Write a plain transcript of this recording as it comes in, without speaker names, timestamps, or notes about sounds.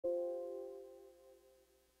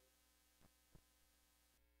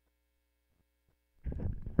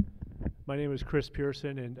My name is Chris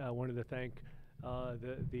Pierson, and I wanted to thank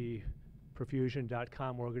the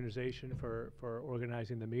Perfusion.com organization for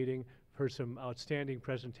organizing the meeting. Heard some outstanding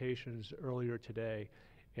presentations earlier today,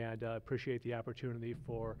 and appreciate the opportunity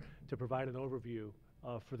to provide an overview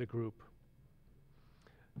for the group.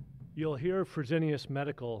 You'll hear Fresenius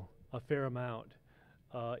Medical a fair amount,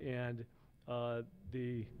 and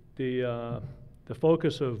the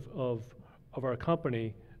focus of our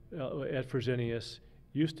company at Fresenius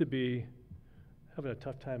used to be having a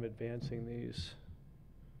tough time advancing these.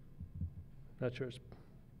 Not sure it's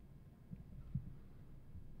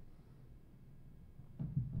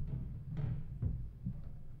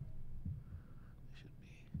should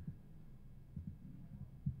be.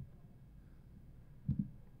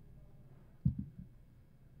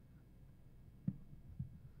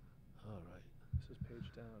 All right. This is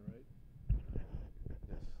page down, right? Yes.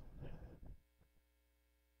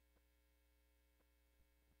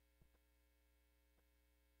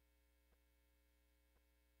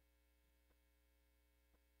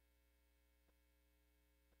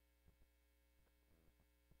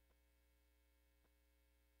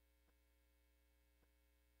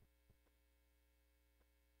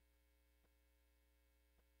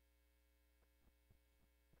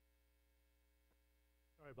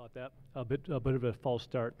 Sorry about that. A bit of a false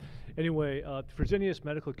start. Anyway, Fresenius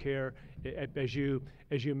Medical Care, as you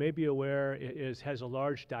may be aware, has a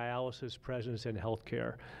large dialysis presence in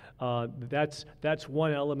healthcare. That's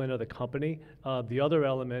one element of the company. The other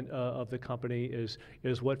element of the company is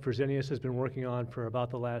what Fresenius has been working on for about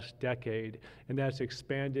the last decade, and that's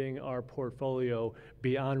expanding our portfolio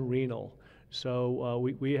beyond renal. So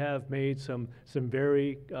we have made some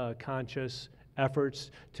very conscious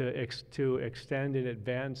efforts to extend and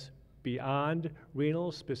advance beyond renal,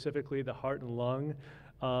 specifically the heart and lung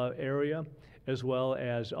area, as well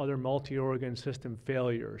as other multi-organ system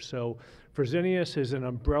failures. So Fresenius is an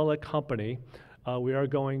umbrella company. We are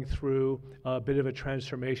going through a bit of a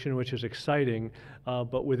transformation, which is exciting,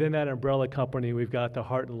 but within that umbrella company, we've got the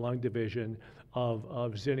heart and lung division of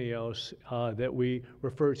Xenios that we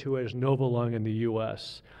refer to as Nova Lung in the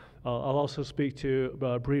US. I'll also speak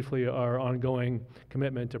to briefly our ongoing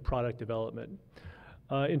commitment to product development.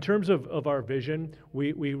 In terms of our vision,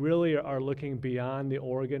 we really are looking beyond the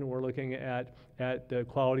organ. We're looking at the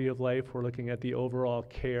quality of life. We're looking at the overall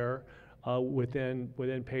care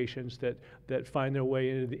within patients that find their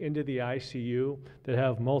way into the ICU that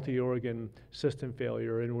have multi-organ system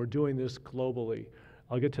failure, and we're doing this globally.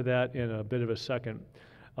 I'll get to that in a bit of a second.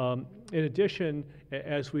 In addition,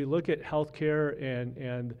 as we look at healthcare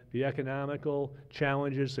and the economical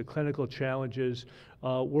challenges, the clinical challenges,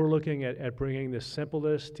 we're looking at bringing the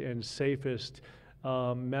simplest and safest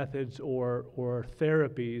methods or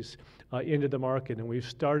therapies into the market. And we've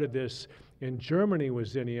started this in Germany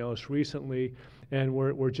with Xenios recently, and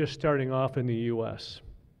we're just starting off in the US.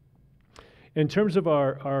 In terms of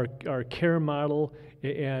our care model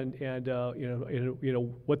and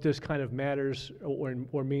what this kind of matters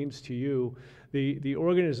or means to you, the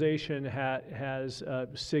organization has a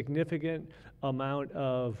significant amount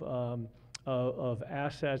of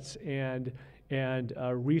assets and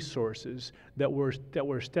resources that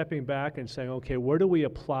we're stepping back and saying, okay, where do we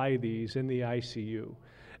apply these in the ICU?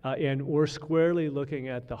 And we're squarely looking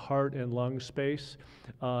at the heart and lung space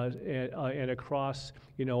and across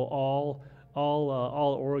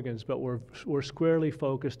all organs, but we're squarely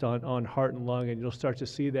focused on heart and lung, and you'll start to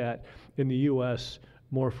see that in the US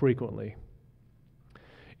more frequently.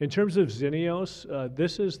 In terms of Xenios,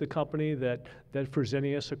 this is the company that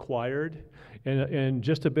Fresenius acquired, and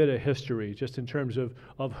just a bit of history, just in terms of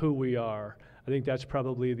who we are. I think that's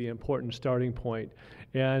probably the important starting point.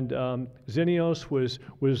 And Xenios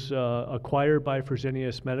was acquired by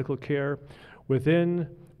Fresenius Medical Care. Within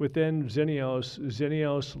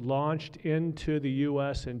Xenios launched into the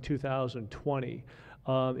U.S. in 2020.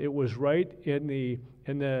 It was right in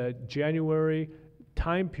the January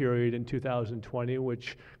time period in 2020,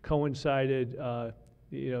 which coincided,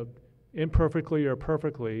 imperfectly or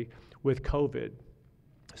perfectly with COVID.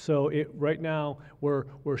 So right now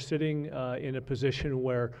we're sitting in a position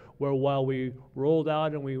where while we rolled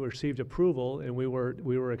out and we received approval and we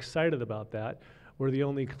were excited about that, we're the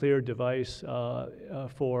only cleared device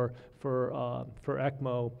for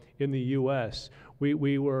ECMO in the U.S.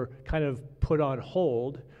 We were kind of put on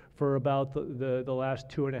hold for about the last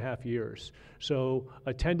 2.5 years. So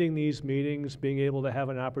attending these meetings, being able to have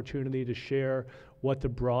an opportunity to share what the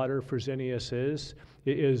broader Fresenius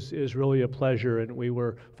is really a pleasure, and we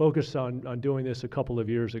were focused on doing this a couple of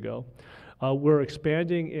years ago. We're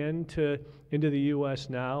expanding into the U.S.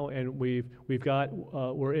 now, and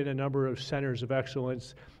we're in a number of centers of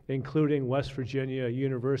excellence, including West Virginia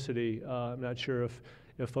University. I'm not sure if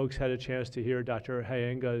folks had a chance to hear Dr.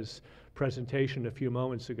 Hayenga's presentation a few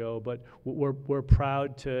moments ago, but we're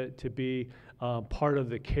proud to be part of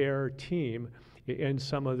the care team in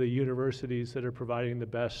some of the universities that are providing the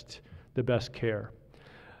best care.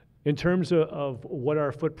 In terms of what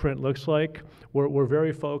our footprint looks like, we're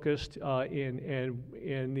very focused in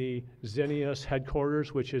the Fresenius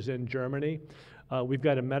headquarters, which is in Germany. We've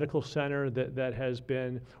got a medical center that has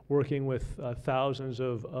been working with thousands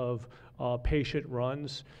of patient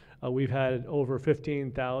runs. We've had over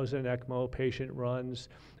 15,000 ECMO patient runs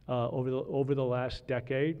over the last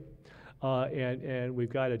decade. And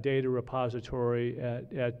we've got a data repository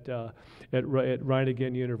at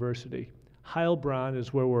Rheinigen University. Heilbronn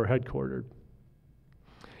is where we're headquartered.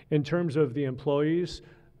 In terms of the employees,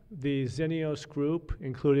 the Fresenius group,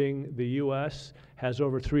 including the US, has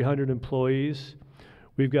over 300 employees.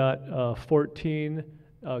 We've got 14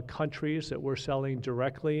 countries that we're selling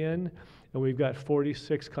directly in, and we've got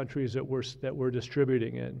 46 countries that we're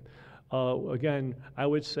distributing in. Again, I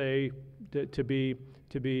would say that to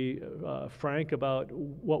be frank about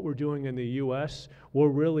what we're doing in the US, we're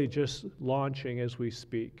really just launching as we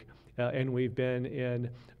speak. And we've been in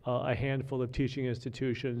a handful of teaching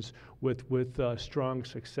institutions with strong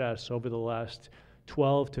success over the last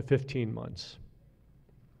 12 to 15 months.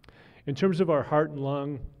 In terms of our heart and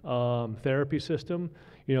lung therapy system,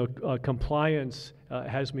 compliance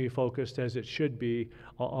has me focused, as it should be,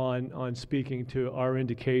 on speaking to our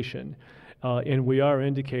indication. And we are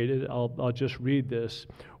indicated, I'll just read this,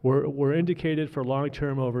 we're indicated for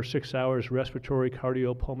long-term over 6 hours respiratory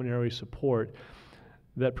cardiopulmonary support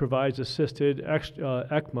that provides assisted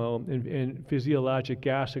ECMO and physiologic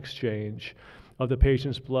gas exchange of the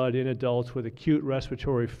patient's blood in adults with acute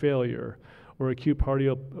respiratory failure or acute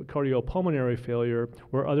cardiopulmonary failure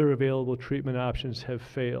where other available treatment options have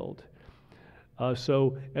failed.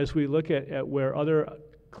 So as we look at where other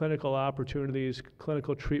clinical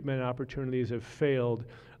treatment opportunities have failed,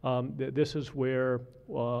 this is where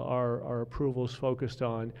our approval is focused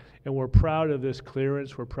on. And we're proud of this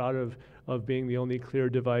clearance. We're proud of being the only clear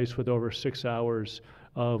device with over 6 hours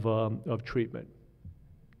of treatment.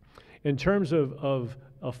 In terms of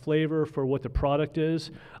a flavor for what the product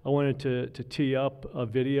is, I wanted to tee up a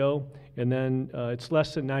video, and then it's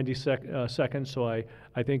less than 90 seconds, so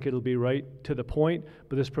I think it'll be right to the point,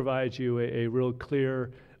 but this provides you a real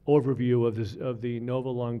clear overview of the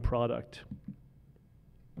NovaLung product.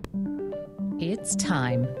 It's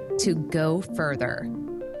time to go further.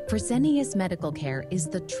 Fresenius Medical Care is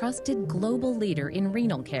the trusted global leader in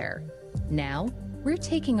renal care. Now, we're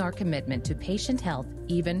taking our commitment to patient health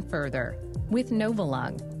even further with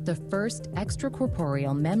NovaLung, the first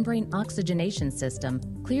extracorporeal membrane oxygenation system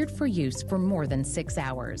cleared for use for more than 6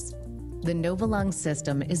 hours. The NovaLung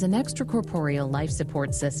system is an extracorporeal life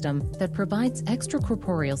support system that provides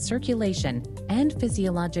extracorporeal circulation and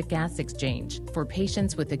physiologic gas exchange for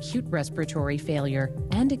patients with acute respiratory failure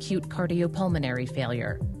and acute cardiopulmonary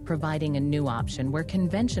failure, providing a new option where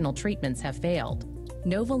conventional treatments have failed.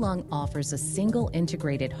 NovaLung offers a single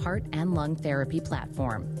integrated heart and lung therapy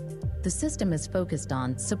platform. The system is focused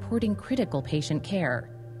on supporting critical patient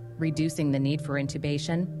care, reducing the need for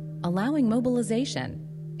intubation, allowing mobilization,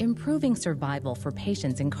 improving survival for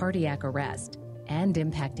patients in cardiac arrest, and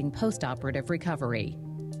impacting postoperative recovery.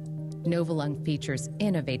 NovaLung features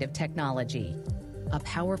innovative technology. A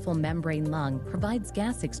powerful membrane lung provides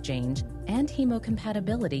gas exchange and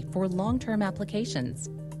hemocompatibility for long-term applications.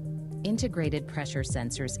 Integrated pressure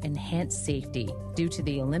sensors enhance safety due to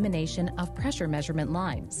the elimination of pressure measurement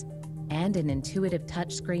lines, and an intuitive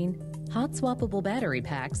touchscreen, hot swappable battery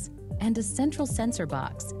packs, and a central sensor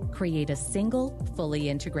box create a single, fully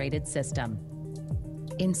integrated system.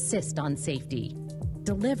 Insist on safety.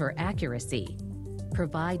 Deliver accuracy.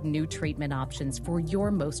 Provide new treatment options for your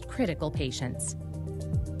most critical patients.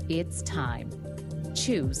 It's time.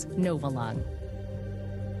 Choose NovaLung.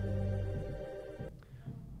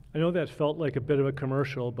 I know that felt like a bit of a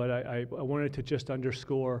commercial, but I wanted to just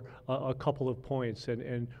underscore a couple of points.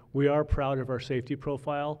 And we are proud of our safety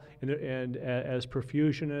profile. And as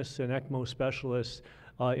perfusionists and ECMO specialists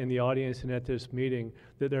in the audience and at this meeting,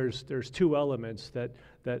 that there's two elements that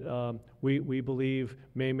we believe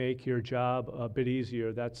may make your job a bit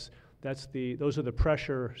easier. Those are the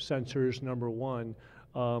pressure sensors, number one.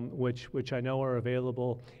 which I know are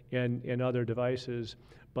available in other devices.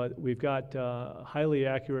 But we've got highly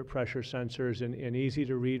accurate pressure sensors and easy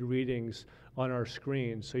to read readings on our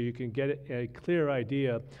screen, so you can get a clear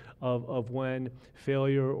idea of when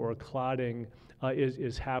failure or clotting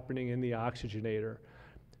is happening in the oxygenator.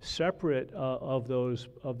 Separate of those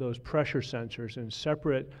pressure sensors and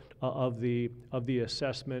separate of the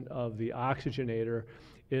assessment of the oxygenator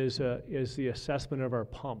is the assessment of our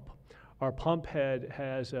pump. Our pump head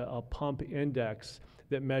has a pump index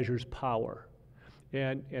that measures power.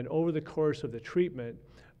 And over the course of the treatment,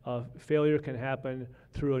 failure can happen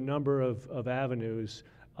through a number of avenues.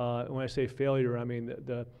 When I say failure, I mean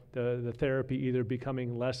the therapy either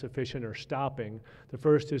becoming less efficient or stopping. The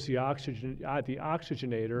first is the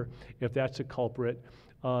oxygenator, if that's a culprit,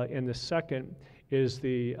 and the second is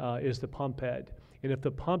the pump head. And if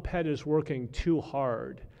the pump head is working too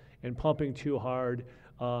hard and pumping too hard,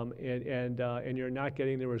 and you're not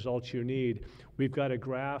getting the results you need, we've got a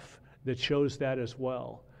graph that shows that as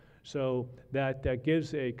well. So that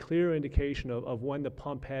gives a clear indication of when the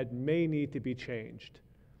pump head may need to be changed.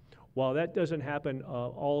 While that doesn't happen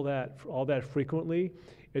all that frequently,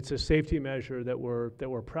 it's a safety measure that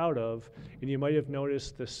we're proud of. And you might have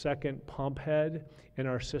noticed the second pump head in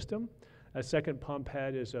our system. That second pump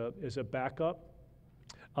head is a backup,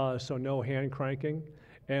 so no hand cranking,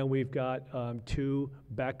 and we've got 2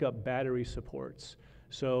 backup battery supports.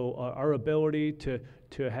 So our ability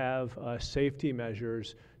to have safety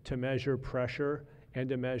measures to measure pressure and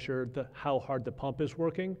to measure how hard the pump is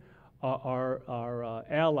working are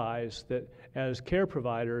allies that, as care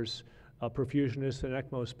providers, perfusionists and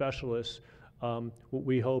ECMO specialists,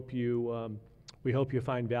 we hope you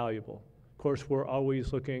find valuable. Of course, we're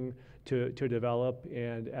always looking to develop,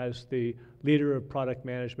 and as the leader of product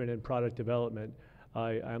management and product development,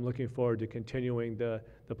 I'm looking forward to continuing the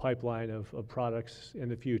pipeline of products in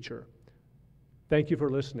the future. Thank you for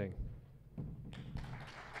listening.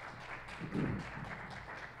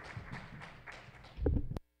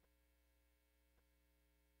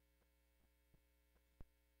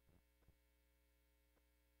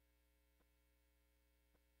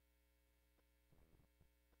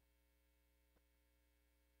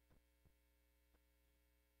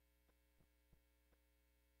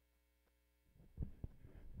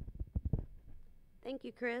 Thank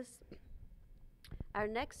you, Chris. Our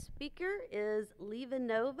next speaker is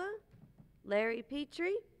LivaNova, Larry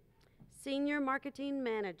Petrie, Senior Marketing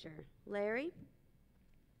Manager. Larry?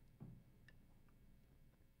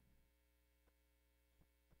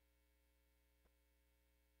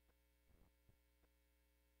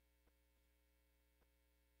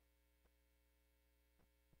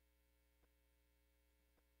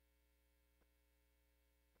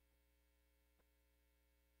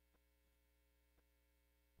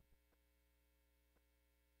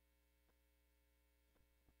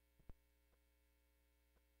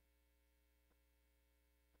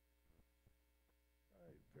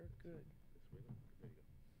 Very good.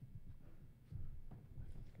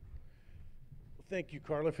 Well, thank you,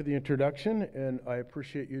 Carla, for the introduction, and I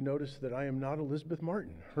appreciate you notice that I am not Elizabeth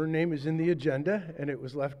Martin. Her name is in the agenda, and it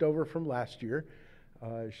was left over from last year.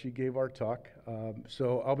 She gave our talk,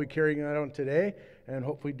 so I'll be carrying that on today, and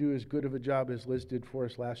hopefully do as good of a job as Liz did for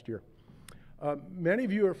us last year. Many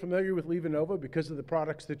of you are familiar with LivaNova because of the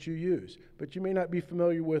products that you use, but you may not be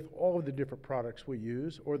familiar with all of the different products we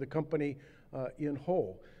use or the company in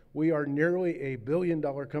whole. We are nearly a $1 billion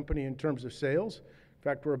company in terms of sales. In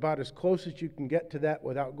fact, we're about as close as you can get to that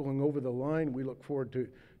without going over the line. We look forward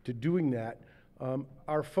to doing that.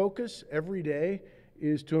 Our focus every day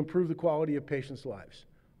is to improve the quality of patients' lives.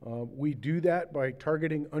 We do that by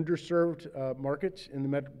targeting underserved markets in the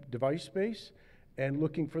medical device space and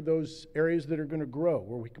looking for those areas that are going to grow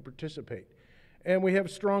where we can participate. And we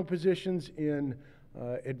have strong positions in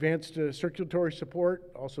advanced circulatory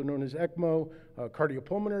support, also known as ECMO,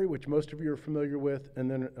 cardiopulmonary, which most of you are familiar with, and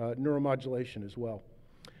then neuromodulation as well.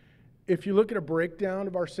 If you look at a breakdown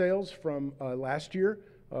of our sales from last year,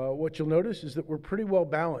 what you'll notice is that we're pretty well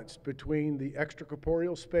balanced between the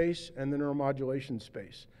extracorporeal space and the neuromodulation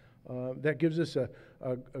space. That gives us a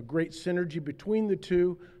great synergy between the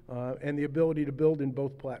two and the ability to build in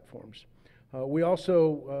both platforms. We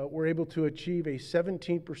also were able to achieve a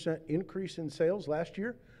 17% increase in sales last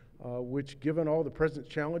year, which, given all the present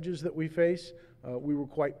challenges that we face, we were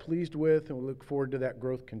quite pleased with, and we look forward to that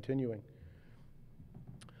growth continuing.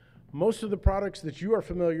 Most of the products that you are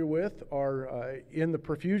familiar with are in the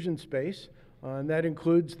perfusion space, and that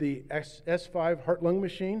includes the S5 heart-lung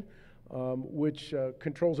machine, which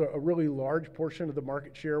controls a really large portion of the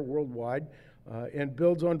market share worldwide and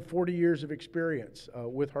builds on 40 years of experience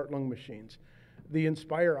with heart-lung machines. The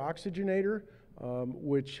Inspire oxygenator,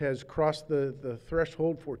 which has crossed the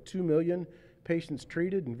threshold for 2 million patients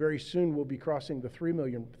treated, and very soon we'll be crossing the 3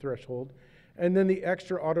 million threshold. And then the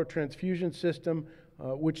extra auto transfusion system,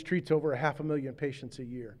 which treats over 500,000 patients a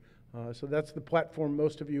year. So that's the platform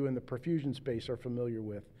most of you in the perfusion space are familiar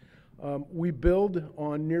with. We build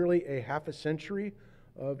on nearly a half a century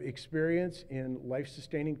of experience in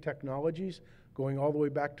life-sustaining technologies, going all the way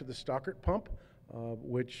back to the Stockert pump,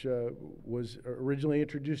 which was originally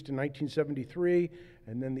introduced in 1973,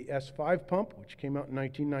 and then the S5 pump, which came out in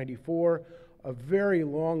 1994. A very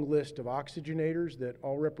long list of oxygenators that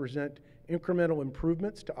all represent incremental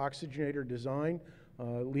improvements to oxygenator design,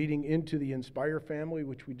 leading into the Inspire family,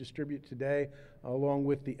 which we distribute today, along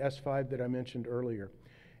with the S5 that I mentioned earlier.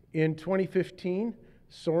 In 2015,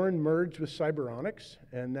 Sorin merged with Cyberonics,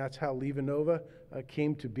 and that's how LivaNova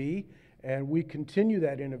came to be. And we continue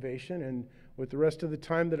that innovation, and with the rest of the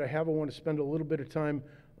time that I have, I want to spend a little bit of time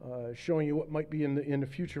showing you what might be in the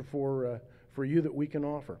future for you that we can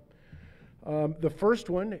offer. The first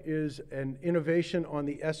one is an innovation on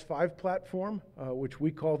the S5 platform, which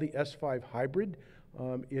we call the S5 Hybrid.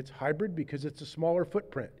 It's hybrid because it's a smaller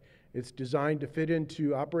footprint. It's designed to fit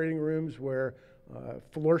into operating rooms where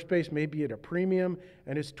floor space may be at a premium,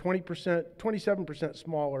 and it's 27%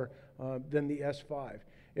 smaller than the S5.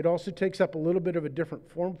 It also takes up a little bit of a different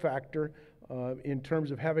form factor in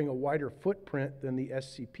terms of having a wider footprint than the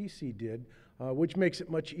SCPC did, which makes it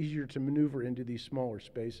much easier to maneuver into these smaller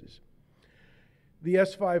spaces. The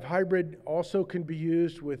S5 Hybrid also can be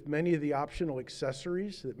used with many of the optional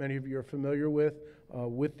accessories that many of you are familiar with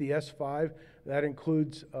the S5. That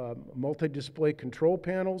includes multi-display control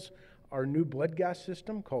panels, our new blood gas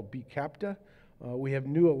system called BCAPTA. We have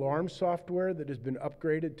new alarm software that has been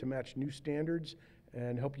upgraded to match new standards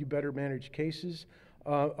and help you better manage cases,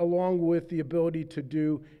 along with the ability to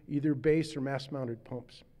do either base or mass-mounted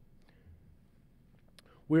pumps.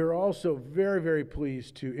 We are also very, very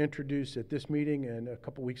pleased to introduce at this meeting and a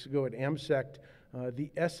couple weeks ago at AMSECT the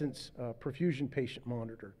Essence Perfusion Patient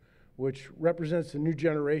Monitor, which represents the new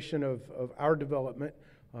generation of our development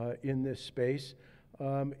in this space.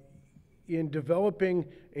 In developing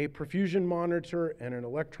a perfusion monitor and an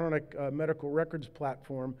electronic medical records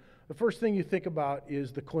platform, the first thing you think about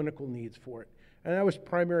is the clinical needs for it. And that was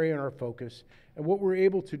primary in our focus. And what we're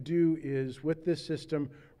able to do is, with this system,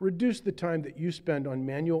 reduce the time that you spend on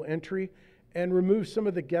manual entry and remove some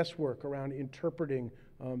of the guesswork around interpreting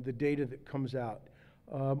the data that comes out.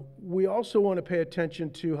 We also want to pay attention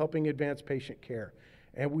to helping advance patient care.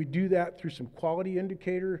 And we do that through some quality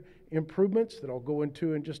indicator improvements that I'll go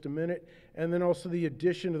into in just a minute, and then also the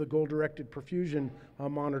addition of the goal-directed perfusion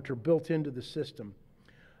monitor built into the system.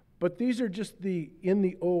 But these are just in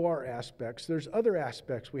the OR aspects. There's other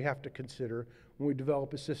aspects we have to consider when we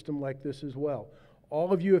develop a system like this as well.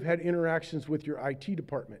 All of you have had interactions with your IT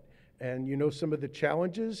department, and you know some of the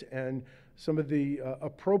challenges and some of the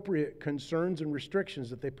appropriate concerns and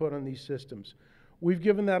restrictions that they put on these systems. We've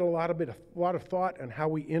given that a lot of thought on how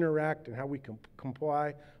we interact and how we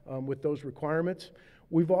comply with those requirements.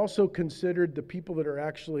 We've also considered the people that are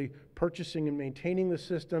actually purchasing and maintaining the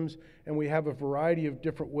systems, and we have a variety of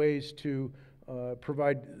different ways to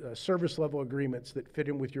provide service level agreements that fit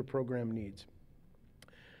in with your program needs.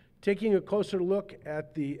 Taking a closer look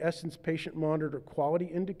at the Essence Patient Monitor quality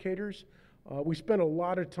indicators, we spent a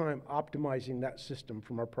lot of time optimizing that system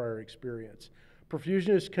from our prior experience.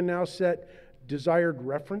 Perfusionists can now set desired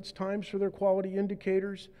reference times for their quality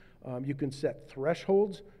indicators. You can set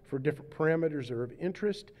thresholds for different parameters that are of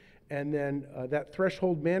interest, and then that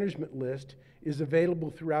threshold management list is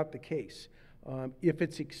available throughout the case. If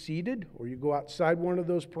it's exceeded, or you go outside one of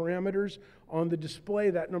those parameters, on the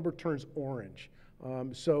display that number turns orange.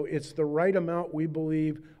 So it's the right amount, we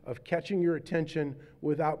believe, of catching your attention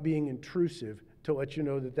without being intrusive to let you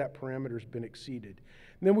know that that parameter's been exceeded.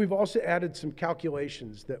 And then we've also added some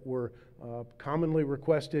calculations that were commonly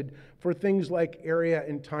requested for things like area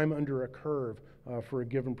and time under a curve for a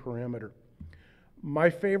given parameter. My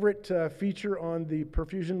favorite feature on the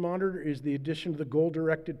perfusion monitor is the addition of the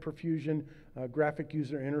goal-directed perfusion graphic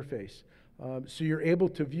user interface. So you're able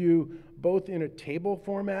to view both in a table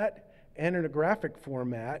format and in a graphic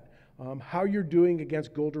format how you're doing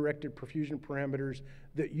against goal-directed perfusion parameters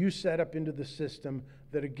that you set up into the system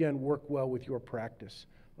that, again, work well with your practice.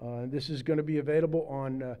 This is going to be available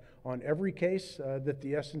on every case that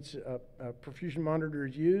the Essence perfusion monitor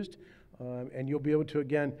is used, and you'll be able to,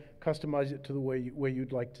 again, customize it to the way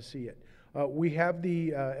you'd like to see it. We have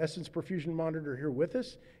the Essence Perfusion Monitor here with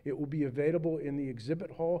us. It will be available in the exhibit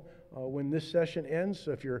hall when this session ends.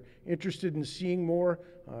 So if you're interested in seeing more,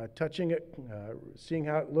 touching it, seeing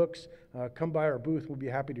how it looks, come by our booth. We'll be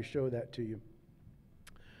happy to show that to you.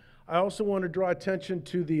 I also want to draw attention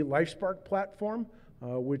to the LifeSpark platform,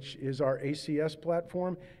 which is our ACS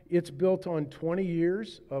platform. It's built on 20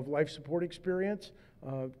 years of life support experience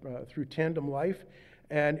through Tandem Life.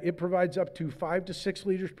 And it provides up to 5 to 6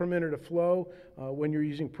 liters per minute of flow when you're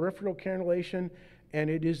using peripheral cannulation. And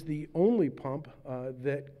it is the only pump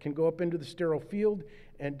that can go up into the sterile field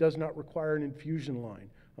and does not require an infusion line.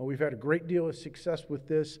 We've had a great deal of success with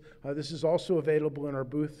this. This is also available in our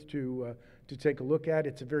booth to take a look at.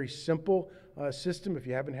 It's a very simple system. If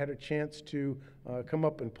you haven't had a chance to come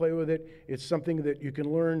up and play with it, it's something that you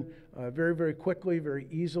can learn very, very quickly, very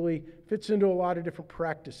easily. Fits into a lot of different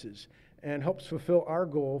practices and helps fulfill our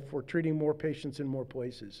goal for treating more patients in more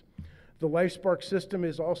places. The LifeSpark system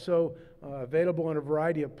is also available on a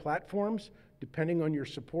variety of platforms depending on your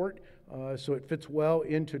support, so it fits well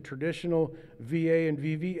into traditional VA and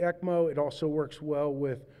VV ECMO. It also works well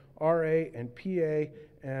with RA and PA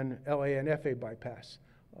and LA and FA bypass.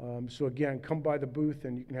 So again, come by the booth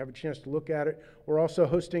and you can have a chance to look at it. We're also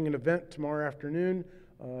hosting an event tomorrow afternoon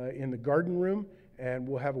in the garden room, and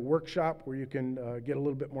we'll have a workshop where you can get a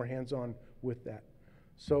little bit more hands-on with that.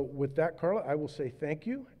 So with that, Carla, I will say thank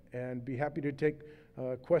you and be happy to take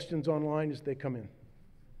questions online as they come in.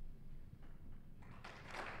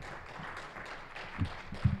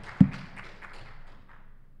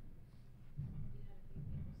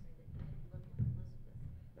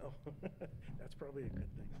 Oh, that's probably a good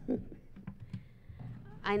thing.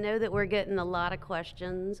 I know that we're getting a lot of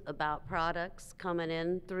questions about products coming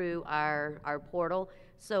in through our portal.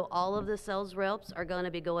 So all of the sales reps are going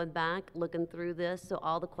to be going back, looking through this. So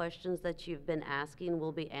all the questions that you've been asking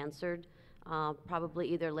will be answered probably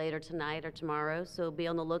either later tonight or tomorrow. So be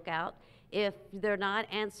on the lookout. If they're not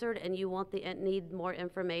answered and you need more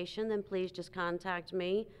information, then please just contact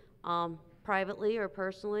me privately or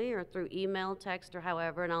personally or through email, text, or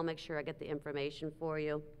however, and I'll make sure I get the information for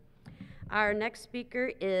you. Our next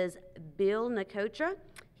speaker is Bill Nicotra.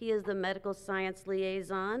 He is the Medical Science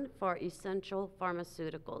Liaison for Essential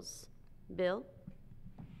Pharmaceuticals. Bill?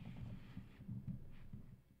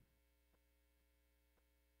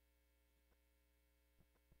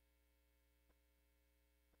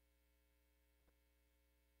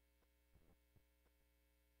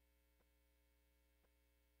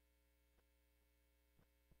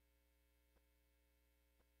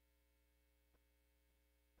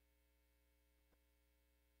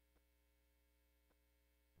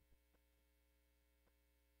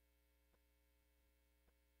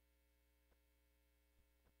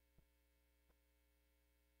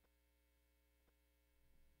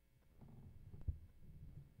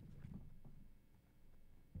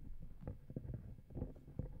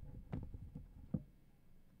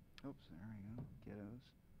 Oops, there we go, kiddos.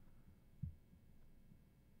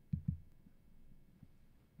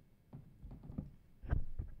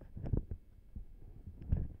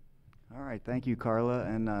 All right, thank you, Carla,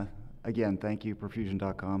 and again, thank you,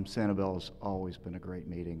 Perfusion.com. Sanibel has always been a great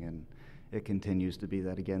meeting, and it continues to be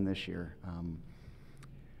that again this year.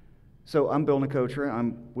 So I'm Bill Nicotra.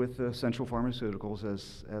 I'm with Essential Pharmaceuticals,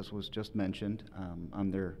 as was just mentioned.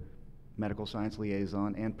 I'm their medical science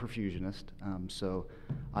liaison and perfusionist. So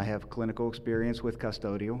I have clinical experience with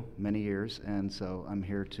custodial, many years, and so I'm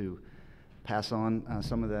here to pass on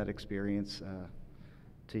some of that experience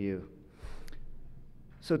to you.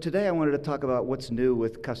 So today I wanted to talk about what's new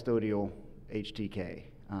with custodial HTK.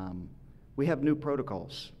 We have new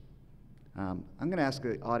protocols. I'm going to ask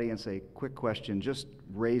the audience a quick question, just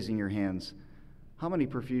raising your hands. How many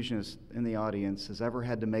perfusionists in the audience has ever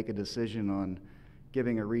had to make a decision on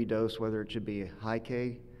giving a redose, whether it should be high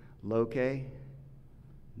K, low K,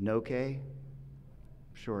 no K?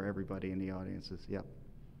 I'm sure everybody in the audience is, yep,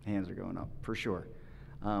 hands are going up, for sure.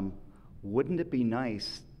 Wouldn't it be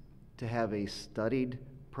nice to have a studied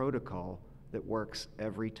protocol that works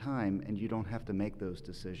every time and you don't have to make those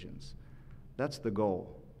decisions? That's the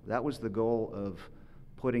goal. That was the goal of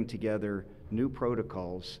putting together new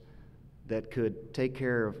protocols that could take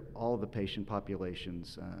care of all the patient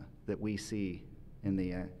populations that we see in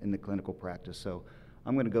the clinical practice. So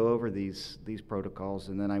I'm going to go over these protocols,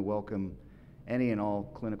 and then I welcome any and all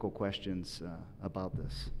clinical questions about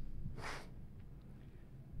this.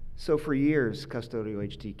 So for years, custodial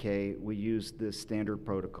HTK, we used this standard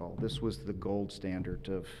protocol. This was the gold standard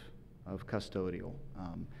of custodial,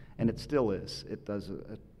 and it still is. It does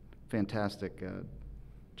a fantastic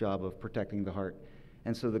job of protecting the heart.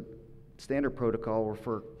 And so the standard protocol were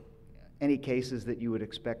for any cases that you would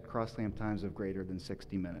expect cross-clamp times of greater than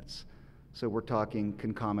 60 minutes. So we're talking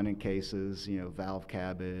concomitant cases, valve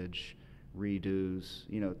cabbage, redos,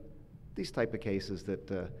 these type of cases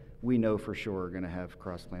that we know for sure are going to have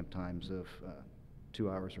cross-clamp times of 2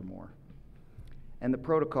 hours or more. And the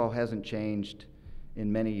protocol hasn't changed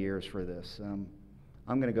in many years for this.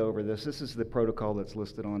 I'm going to go over this. This is the protocol that's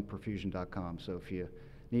listed on perfusion.com. So if you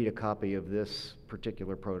need a copy of this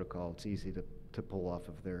particular protocol, it's easy to pull off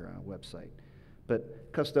of their website.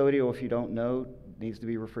 But custodial, if you don't know, needs to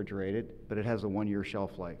be refrigerated, but it has a 1-year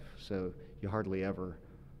shelf life. So you hardly ever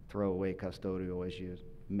throw away custodial, as you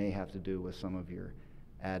may have to do with some of your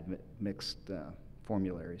mixed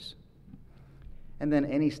formularies. And then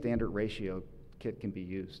any standard ratio kit can be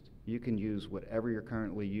used. You can use whatever you're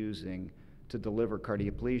currently using to deliver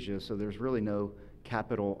cardioplegia, so there's really no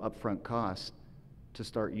capital upfront cost to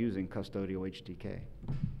start using custodial HTK.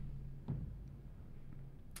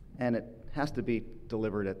 And it has to be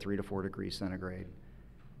delivered at 3 to 4 degrees centigrade.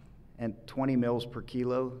 And 20 mils per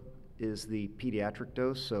kilo is the pediatric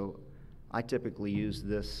dose, so I typically use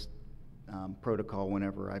this protocol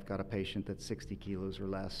whenever I've got a patient that's 60 kilos or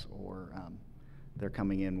less, or they're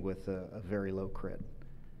coming in with a very low crit.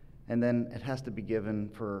 And then it has to be given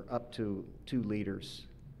for up to 2 liters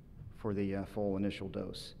for the full initial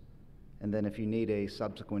dose. And then if you need a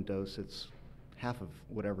subsequent dose, it's half of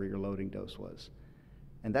whatever your loading dose was.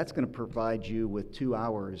 And that's going to provide you with 2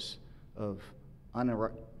 hours of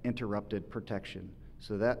uninterrupted protection.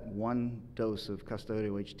 So that 1 dose of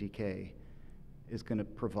custodial HTK is going to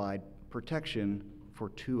provide protection for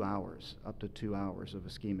 2 hours, up to 2 hours of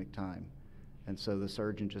ischemic time. And so the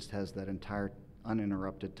surgeon just has that entire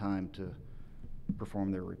uninterrupted time to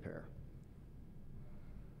perform their repair.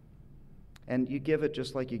 And you give it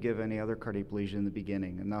just like you give any other cardioplegia in the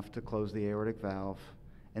beginning, enough to close the aortic valve,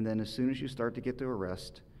 and then as soon as you start to get to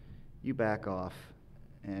arrest, you back off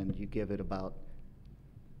and you give it about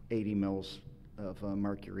 80 mils of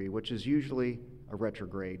mercury, which is usually a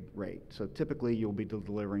retrograde rate. So typically you'll be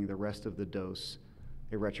delivering the rest of the dose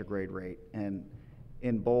a retrograde rate. And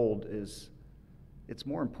in bold it's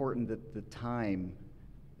more important that the time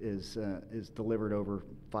is delivered over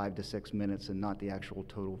 5 to 6 minutes and not the actual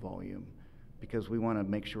total volume, because we want to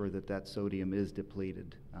make sure that that sodium is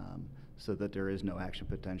depleted so that there is no action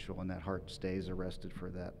potential and that heart stays arrested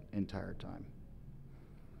for that entire time.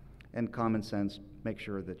 And common sense, make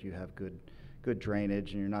sure that you have good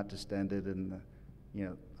drainage and you're not distended, and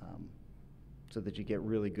so that you get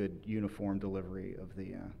really good uniform delivery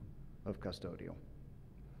of custodial.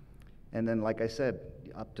 And then, like I said,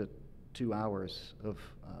 up to 2 hours of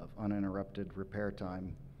uninterrupted repair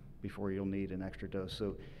time before you'll need an extra dose.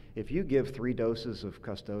 So if you give 3 doses of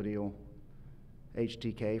custodial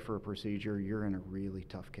HTK for a procedure, you're in a really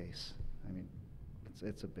tough case. I mean,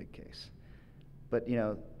 it's a big case. But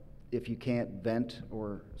if you can't vent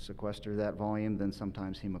or sequester that volume, then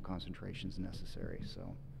sometimes hemoconcentration is necessary.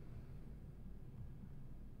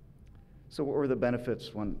 So what were the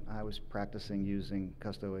benefits when I was practicing using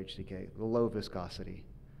Custo HTK? The low viscosity.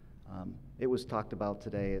 It was talked about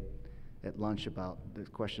today at lunch about the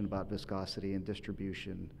question about viscosity and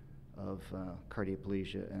distribution of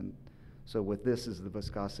cardioplegia. And so with this is the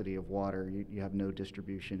viscosity of water, you have no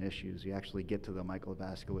distribution issues. You actually get to the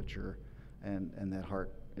microvasculature, and that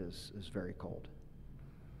heart is very cold.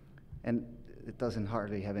 And it doesn't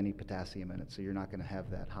hardly have any potassium in it, so you're not going to have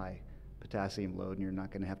that high potassium load, and you're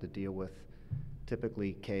not going to have to deal with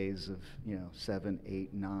typically Ks of 7,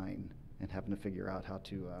 8, 9, and having to figure out how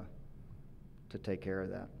to take care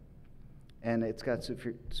of that. And it's got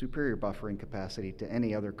superior buffering capacity to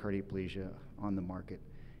any other cardioplegia on the market.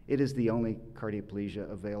 It is the only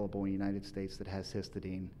cardioplegia available in the United States that has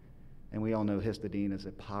histidine, and we all know histidine is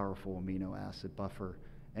a powerful amino acid buffer,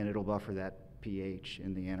 and it'll buffer that pH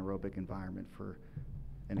in the anaerobic environment for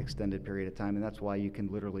an extended period of time, and that's why you can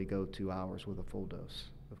literally go 2 hours with a full dose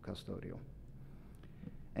of custodial.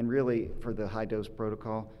 And really, for the high-dose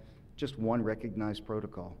protocol, just one recognized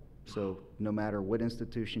protocol. So no matter what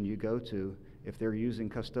institution you go to, if they're using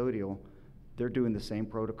custodial, they're doing the same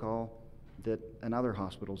protocol that another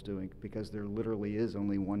hospital's doing, because there literally is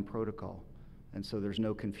only one protocol. And so there's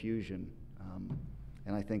no confusion.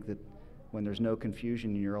 And I think that when there's no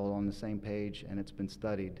confusion and you're all on the same page and it's been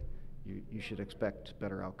studied, you should expect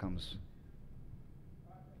better outcomes.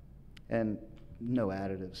 And no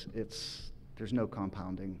additives. There's no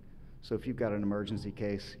compounding. So if you've got an emergency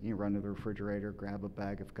case, you run to the refrigerator, grab a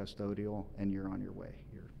bag of custodial, and you're on your way.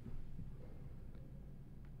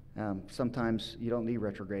 Sometimes you don't need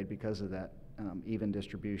retrograde because of that even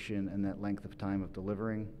distribution and that length of time of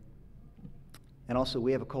delivering. And also,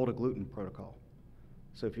 we have a cold agglutinin protocol.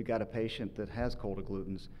 So if you've got a patient that has cold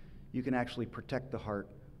agglutins, you can actually protect the heart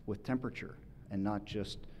with temperature and not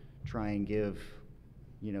just try and give,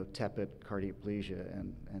 tepid cardioplegia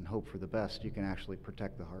and hope for the best. You can actually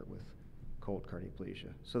protect the heart with cold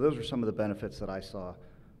cardioplegia. So those are some of the benefits that I saw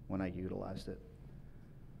when I utilized it.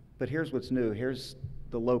 But here's what's new. Here's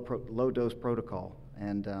the low dose protocol.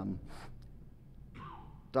 And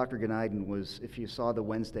Dr. Gnaiden was, if you saw the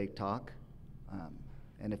Wednesday talk,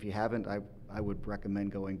 and if you haven't, I would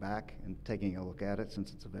recommend going back and taking a look at it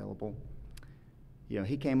since it's available.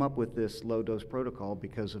 He came up with this low dose protocol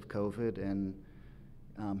because of COVID and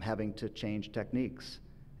having to change techniques.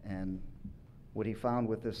 And what he found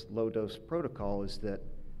with this low dose protocol is that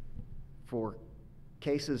for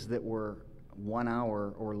cases that were 1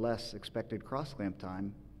 hour or less expected cross-clamp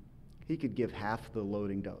time, he could give half the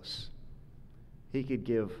loading dose. He could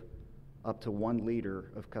give up to 1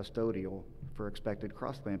 liter of custodial for expected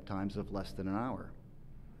cross-clamp times of less than an hour.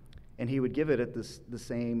 And he would give it at the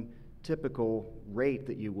same typical rate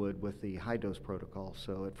that you would with the high-dose protocol,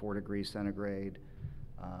 so at 4 degrees centigrade,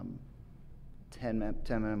 10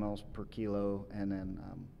 mLs per kilo, and then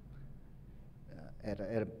at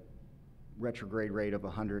a retrograde rate of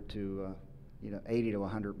 100 to 80 to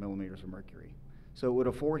 100 millimeters of mercury. So it would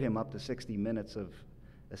afford him up to 60 minutes of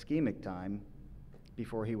ischemic time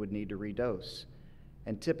before he would need to redose.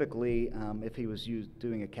 And typically, if he was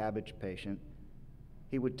doing a CABG patient,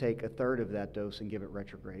 he would take 1/3 of that dose and give it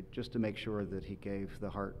retrograde, just to make sure that he gave the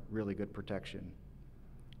heart really good protection.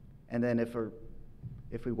 And then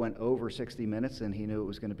if we went over 60 minutes and he knew it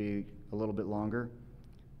was going to be a little bit longer,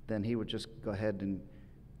 then he would just go ahead and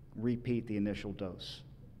repeat the initial dose.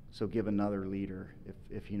 So give another liter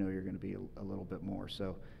if you know you're going to be a little bit more.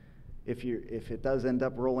 So if it does end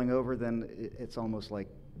up rolling over, then it's almost like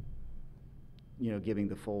giving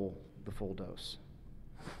the full dose.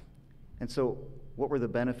 And so what were the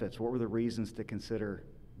benefits? What were the reasons to consider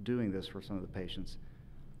doing this for some of the patients?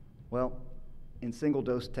 Well, in single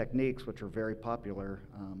dose techniques, which are very popular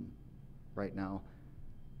right now,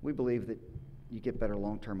 we believe that you get better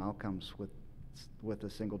long-term outcomes with a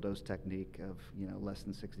single dose technique of less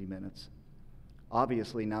than 60 minutes.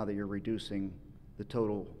 Obviously, now that you're reducing the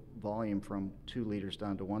total volume from 2 liters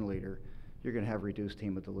down to 1 liter, you're going to have reduced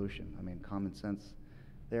hemodilution. I mean, common sense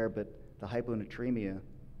there, but the hyponatremia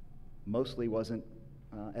mostly wasn't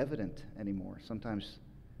evident anymore. Sometimes,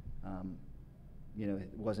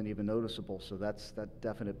 it wasn't even noticeable, so that's that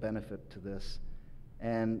definite benefit to this.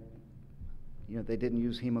 And, they didn't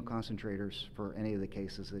use hemoconcentrators for any of the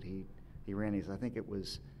cases that he ran these. I think it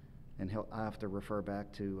was, and I have to refer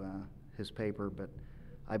back to his paper, but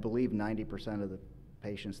I believe 90% of the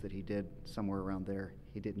patients that he did, somewhere around there,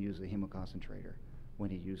 he didn't use a hemoconcentrator when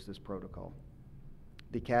he used this protocol.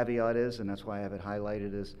 The caveat is, and that's why I have it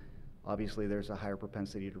highlighted, is obviously there's a higher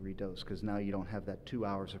propensity to redose because now you don't have that 2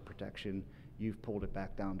 hours of protection. You've pulled it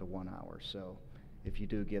back down to 1 hour. So if you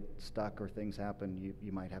do get stuck or things happen,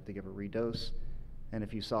 you might have to give a redose. And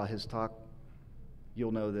if you saw his talk,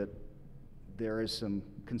 you'll know that there is some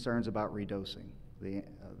concerns about redosing. The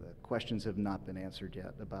questions have not been answered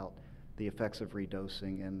yet about the effects of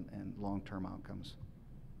redosing and long-term outcomes.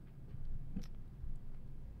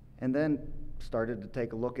 And then started to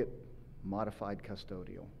take a look at modified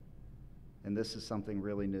custodial. And this is something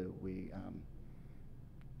really new. We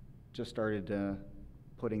just started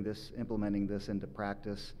implementing this into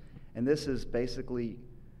practice. And this is basically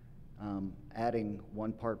adding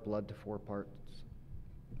 1 part blood to 4 parts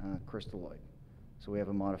crystalloid. So we have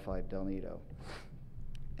a modified Del Nido.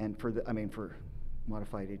 And for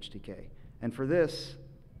modified HTK. And for this,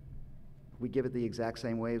 we give it the exact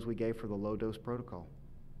same way as we gave for the low dose protocol.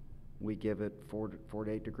 We give it 4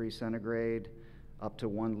 to 8 degrees centigrade, up to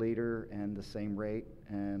 1 liter, and the same rate.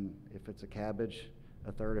 And if it's a CABG,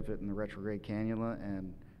 1/3 of it in the retrograde cannula,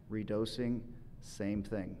 and redosing, same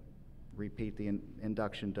thing. Repeat the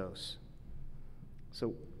induction dose.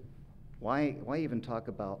 So why even talk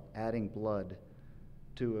about adding blood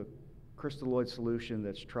to a crystalloid solution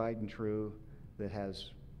that's tried and true, that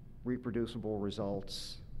has reproducible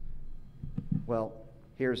results? Well,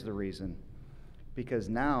 here's the reason. Because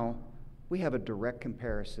now we have a direct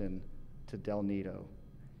comparison to Del Nido.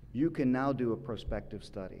 You can now do a prospective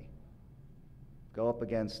study. Go up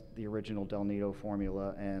against the original Del Nido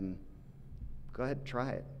formula and go ahead and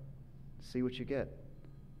try it. See what you get.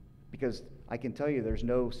 Because I can tell you there's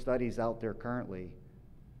no studies out there currently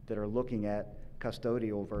that are looking at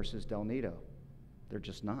custodial versus Del Nido. They're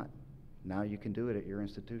just not. Now you can do it at your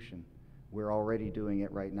institution. We're already doing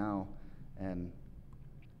it right now. And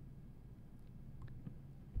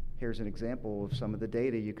here's an example of some of the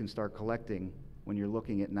data you can start collecting when you're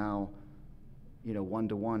looking at now you know,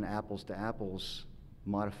 one-to-one, apples to apples,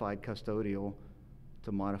 modified custodial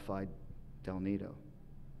to modified Del Nido.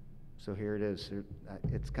 So here it is.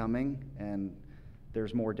 It's coming, and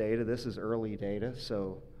there's more data. This is early data,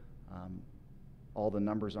 so all the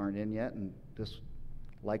numbers aren't in yet, and this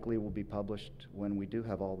likely will be published when we do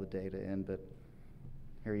have all the data in, but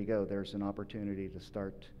here you go. There's an opportunity to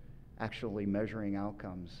start actually measuring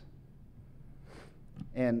outcomes.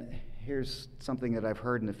 And here's something that I've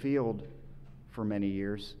heard in the field for many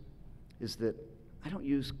years, is that I don't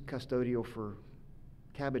use custodial for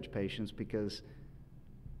cabbage patients because,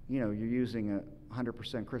 you know, you're using a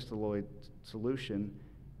 100% crystalloid solution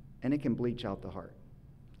and it can bleach out the heart.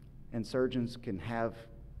 And surgeons can have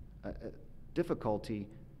a difficulty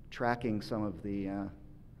tracking some of the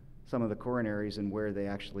coronaries and where they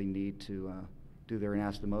actually need to do their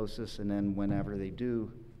anastomosis, and then whenever they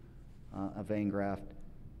do a vein graft,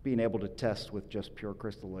 being able to test with just pure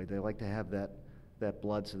crystalloid. They like to have that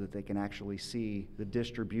blood so that they can actually see the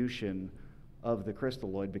distribution of the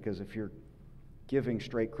crystalloid, because if you're giving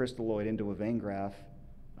straight crystalloid into a vein graft,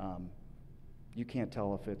 you can't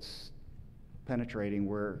tell if it's penetrating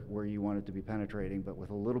where you want it to be penetrating, but with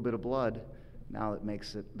a little bit of blood, now it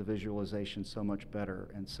makes the visualization so much better.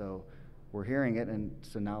 And so we're hearing it, and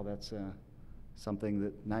so now that's something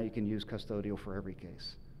that now you can use custodial for every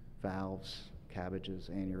case. Valves, cabbages,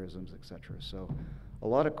 aneurysms, etc. So a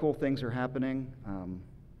lot of cool things are happening.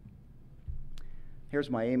 Here's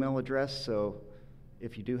my email address, so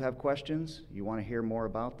if you do have questions, you want to hear more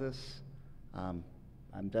about this,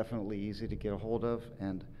 I'm definitely easy to get a hold of,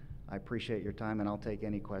 and I appreciate your time, and I'll take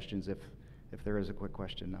any questions if there is a quick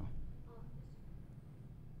question now.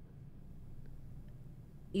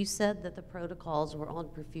 You said that the protocols were on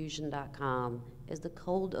perfusion.com. Is the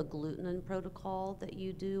cold agglutinin protocol that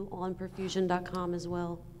you do on perfusion.com as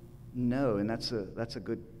well? No, and that's a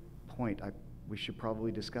good point. We should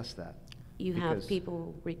probably discuss that. You have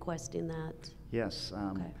people requesting that? Yes.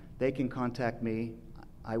 Okay. They can contact me.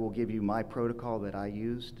 I will give you my protocol that I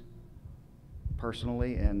used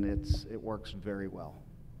personally, and it works very well.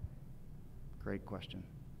 Great question.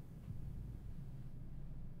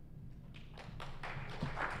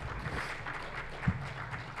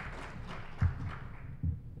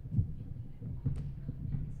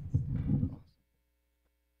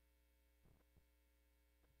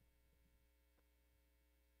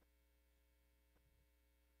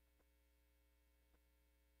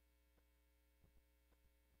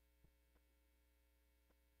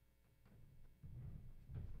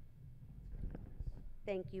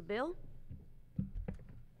 Thank you, Bill.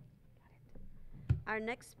 Our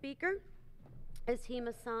next speaker is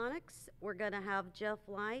HemoSonics. We're going to have Jeff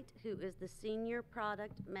Light, who is the Senior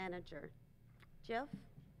Product Manager. Jeff?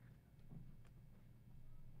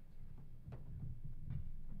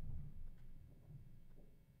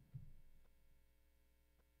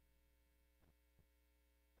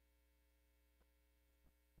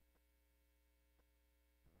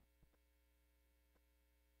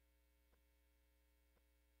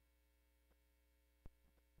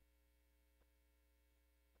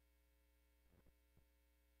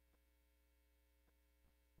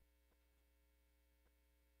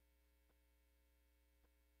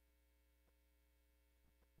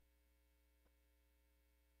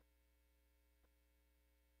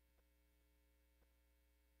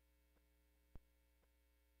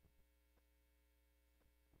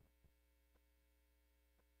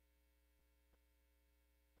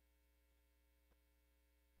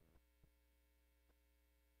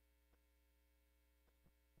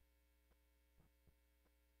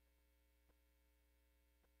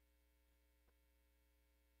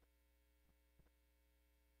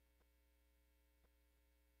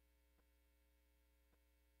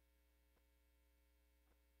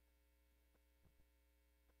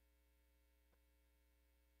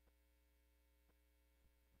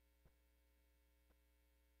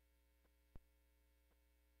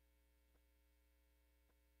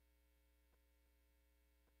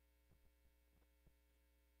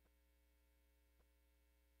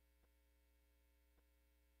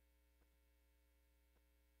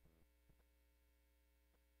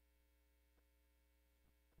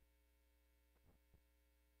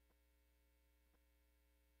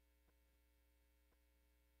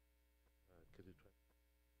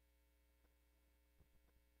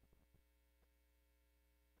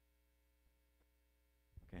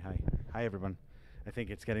 Okay, hi everyone. I think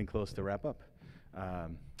it's getting close to wrap up.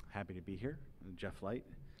 Happy to be here. I'm Jeff Light.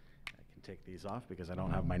 I can take these off because I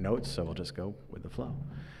don't have my notes, so we'll just go with the flow.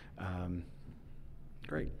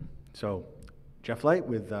 Great. So, Jeff Light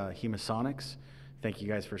with HemoSonics. Thank you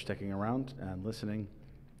guys for sticking around and listening.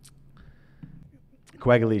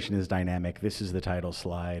 Coagulation is dynamic. This is the title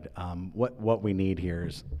slide. What we need here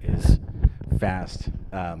is fast,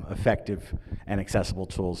 effective, and accessible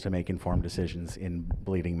tools to make informed decisions in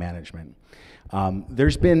bleeding management.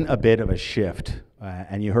 There's been a bit of a shift,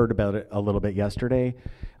 and you heard about it a little bit yesterday,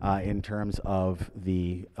 in terms of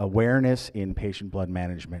the awareness in patient blood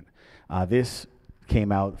management. This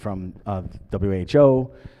came out from WHO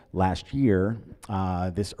last year,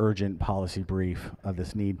 this urgent policy brief of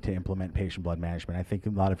this need to implement patient blood management. I think a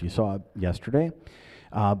lot of you saw it yesterday.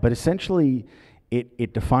 But essentially,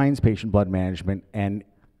 it defines patient blood management, and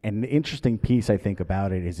the interesting piece I think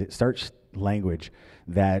about it is it starts language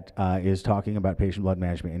that is talking about patient blood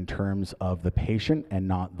management in terms of the patient and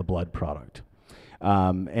not the blood product.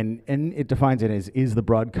 And it defines it as is the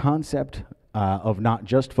broad concept of not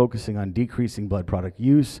just focusing on decreasing blood product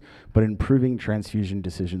use, but improving transfusion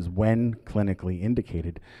decisions when clinically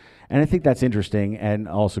indicated. And I think that's interesting, and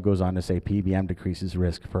also goes on to say PBM decreases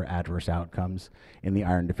risk for adverse outcomes in the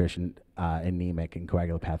iron deficient, anemic, and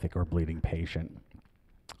coagulopathic or bleeding patient.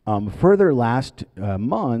 Further last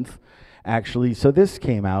month, actually, so this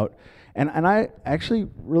came out, and I actually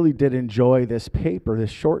really did enjoy this paper,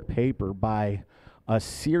 this short paper by a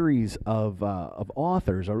series of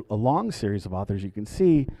authors, or a long series of authors you can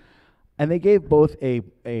see, and they gave both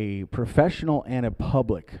a professional and a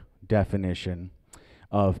public definition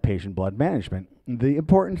of patient blood management. The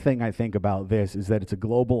important thing I think about this is that it's a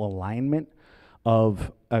global alignment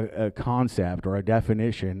of a concept or a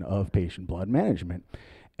definition of patient blood management.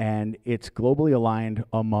 And it's globally aligned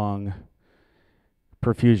among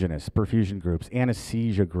perfusionists, perfusion groups,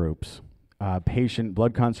 anesthesia groups, patient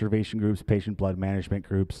blood conservation groups, patient blood management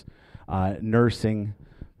groups, nursing,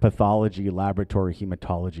 pathology, laboratory,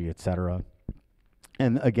 hematology, et cetera.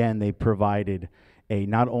 And again, they provided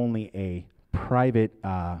not only a private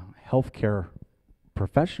healthcare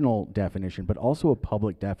professional definition, but also a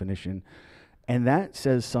public definition. And that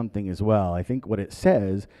says something as well. I think what it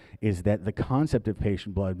says is that the concept of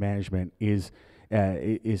patient blood management is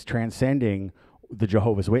transcending the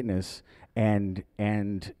Jehovah's Witness and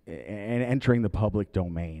entering the public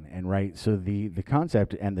domain. And right, so the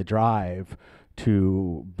concept and the drive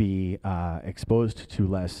to be exposed to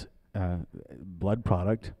less blood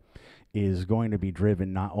product is going to be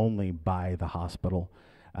driven not only by the hospital,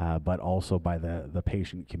 but also by the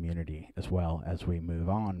patient community as well as we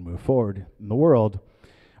move forward in the world.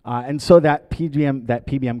 And so that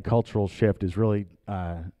PBM cultural shift is really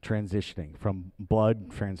transitioning from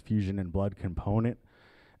blood transfusion and blood component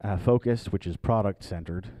focused, which is product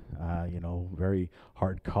centered, very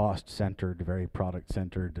hard cost centered, very product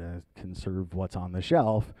centered, conserve what's on the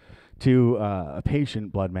shelf, to a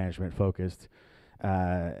patient blood management focused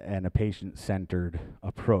and a patient centered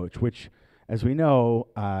approach, which, as we know,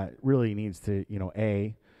 really needs to,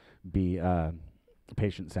 A, be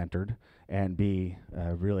patient centered, and B,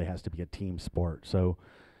 really has to be a team sport. So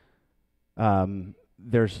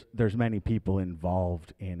there's many people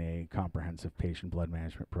involved in a comprehensive patient blood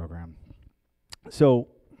management program. So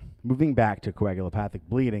moving back to coagulopathic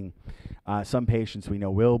bleeding, some patients we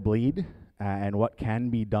know will bleed, and what can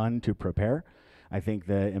be done to prepare. I think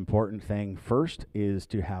the important thing first is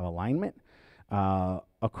to have alignment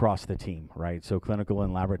across the team, right? So clinical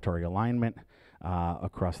and laboratory alignment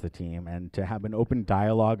across the team, and to have an open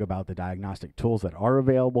dialogue about the diagnostic tools that are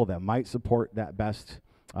available that might support that best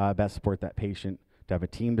support that patient, to have a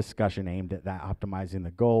team discussion aimed at that optimizing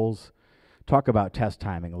the goals, talk about test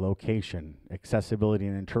timing, location, accessibility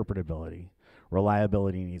and interpretability,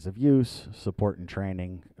 reliability and ease of use, support and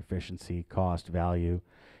training, efficiency, cost, value,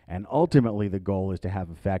 and ultimately the goal is to have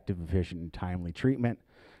effective, efficient, and timely treatment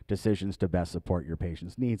decisions to best support your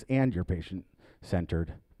patient's needs and your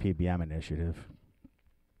patient-centered PBM initiative.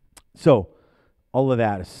 So, all of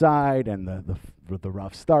that aside, and the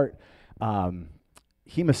rough start,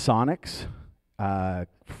 HemoSonics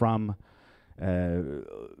from the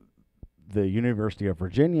University of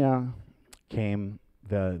Virginia came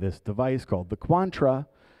this device called the Quantra.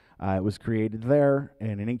 It was created there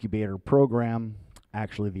in an incubator program.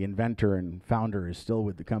 Actually, the inventor and founder is still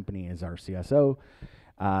with the company as our CSO.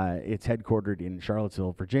 It's headquartered in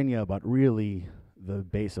Charlottesville, Virginia, but really the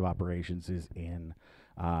base of operations is in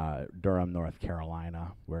Durham, North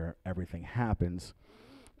Carolina, where everything happens.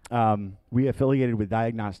 We affiliated with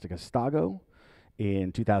Diagnostic Astago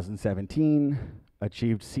in 2017,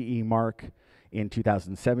 achieved CE mark in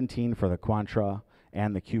 2017 for the Quantra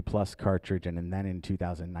and the Q Plus cartridge, and then in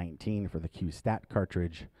 2019 for the Q Stat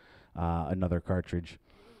cartridge, another cartridge.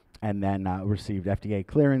 And then received FDA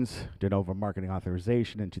clearance, de novo marketing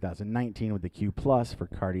authorization in 2019 with the Q Plus for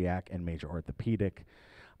cardiac and major orthopedic.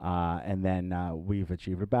 And then we've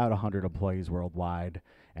achieved about 100 employees worldwide,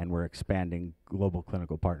 and we're expanding global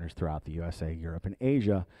clinical partners throughout the USA, Europe, and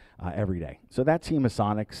Asia every day. So that's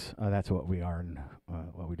HemoSonics. That's what we are and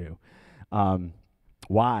what we do.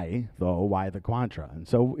 Why, though? Why the Quantra? And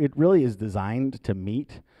so it really is designed to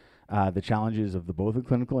meet the challenges of both the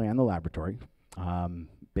clinical and the laboratory,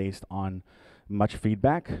 based on much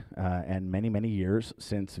feedback and many, many years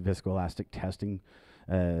since viscoelastic testing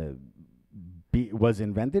was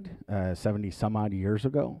invented 70 some odd years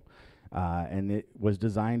ago. And it was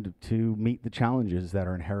designed to meet the challenges that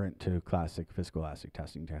are inherent to classic viscoelastic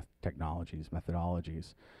testing technologies,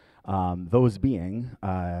 methodologies. Those being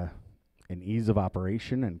an ease of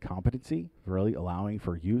operation and competency, really allowing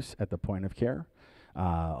for use at the point of care,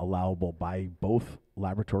 allowable by both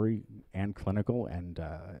laboratory and clinical, and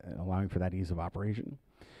allowing for that ease of operation.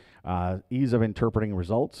 Ease of interpreting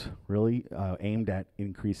results, really aimed at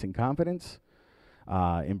increasing confidence,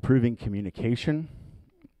 improving communication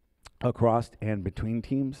across and between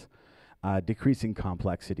teams, decreasing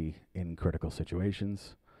complexity in critical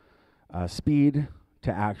situations, speed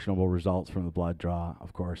to actionable results from the blood draw,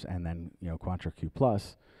 of course, and then Quantra Q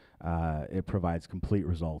Plus, it provides complete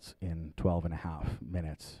results in 12.5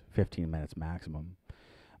 minutes, 15 minutes maximum.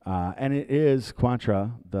 And it is,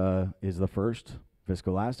 Quantra is the first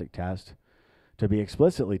viscoelastic test to be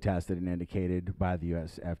explicitly tested and indicated by the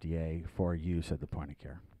US FDA for use at the point of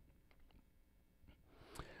care.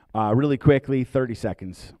 Really quickly, 30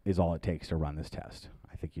 seconds is all it takes to run this test.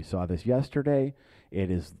 I think you saw this yesterday. It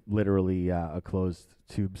is literally a closed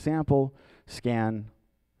tube sample, scan,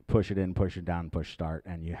 push it in, push it down, push start,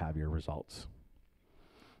 and you have your results.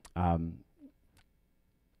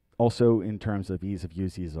 Also, in terms of ease of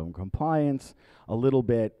use, ease of compliance, a little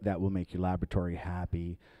bit that will make your laboratory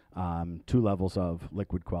happy. 2 levels of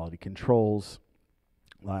liquid quality controls.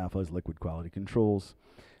 Alpha is liquid quality controls.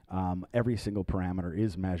 Every single parameter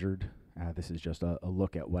is measured. This is just a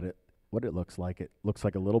look at what it looks like. It looks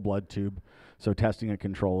like a little blood tube. So testing a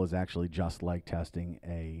control is actually just like testing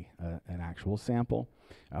an actual sample.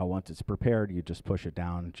 Once it's prepared, you just push it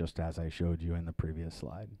down, just as I showed you in the previous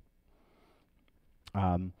slide.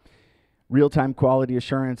 Real-time quality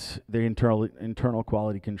assurance, the internal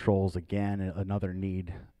quality controls, again, another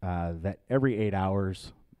need that every 8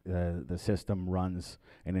 hours the system runs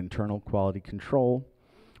an internal quality control.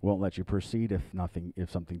 Won't let you proceed if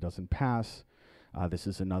something doesn't pass. This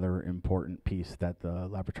is another important piece that the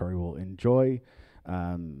laboratory will enjoy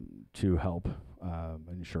to help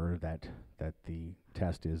ensure that the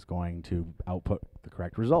test is going to output the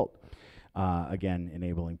correct result. Again,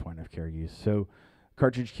 enabling point of care use. So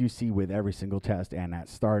cartridge QC with every single test and at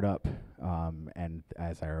startup, and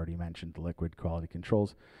as I already mentioned, the liquid quality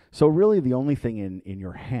controls. So really the only thing in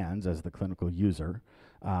your hands as the clinical user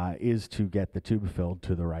is to get the tube filled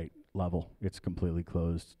to the right level. It's completely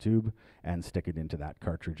closed tube, and stick it into that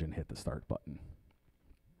cartridge and hit the start button.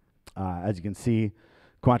 As you can see,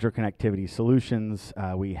 Quantra Connectivity Solutions,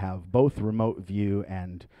 we have both remote view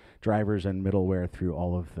and drivers and middleware through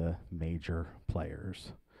all of the major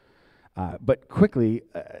players. But quickly,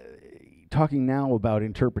 talking now about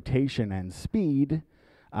interpretation and speed,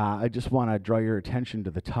 I just want to draw your attention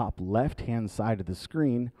to the top left-hand side of the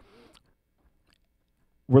screen.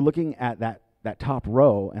 We're looking at that top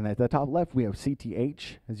row, and at the top left we have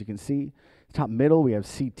CTH, as you can see. The top middle we have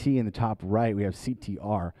CT, and the top right we have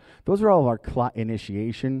CTR. Those are all of our clot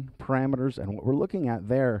initiation parameters, and what we're looking at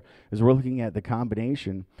there is we're looking at the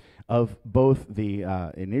combination of both the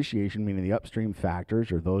initiation, meaning the upstream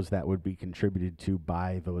factors, or those that would be contributed to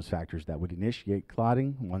by those factors that would initiate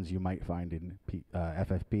clotting, ones you might find in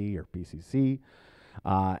FFP or PCC,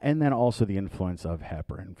 and then also the influence of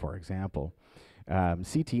heparin, for example.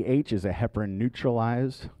 CTH is a heparin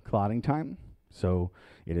neutralized clotting time. So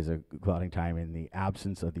it is a clotting time in the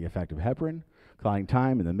absence of the effect of heparin. Clotting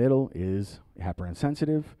time in the middle is heparin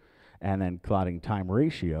sensitive. And then clotting time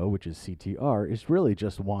ratio, which is CTR, is really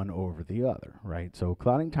just one over the other, right? So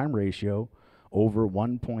clotting time ratio over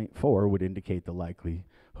 1.4 would indicate the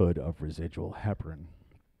likelihood of residual heparin,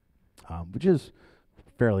 which is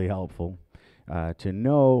fairly helpful to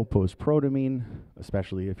know post-protamine,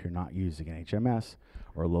 especially if you're not using an HMS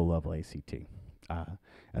or low-level ACT,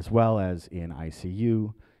 as well as in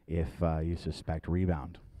ICU if you suspect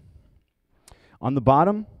rebound. On the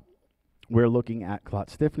bottom, we're looking at clot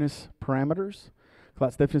stiffness parameters.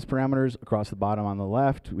 Clot stiffness parameters across the bottom on the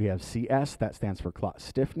left, we have CS, that stands for clot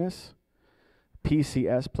stiffness,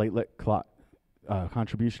 PCS, platelet clot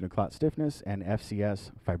contribution to clot stiffness, and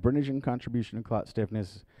FCS, fibrinogen contribution to clot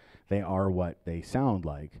stiffness. They are what they sound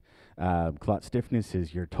like. Clot stiffness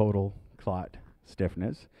is your total clot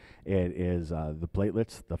stiffness. It is the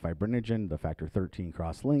platelets, the fibrinogen, the factor 13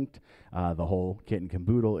 cross-linked, the whole kit and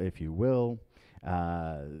caboodle, if you will,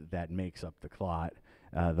 that makes up the clot.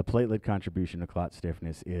 The platelet contribution to clot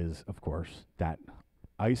stiffness is, of course, that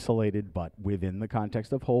isolated but within the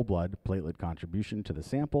context of whole blood platelet contribution to the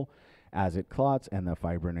sample as it clots, and the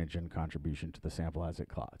fibrinogen contribution to the sample as it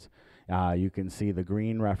clots. You can see the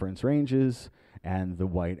green reference ranges, and the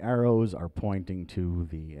white arrows are pointing to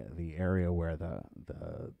the area where the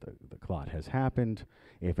clot has happened.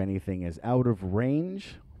 If anything is out of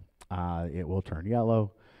range, it will turn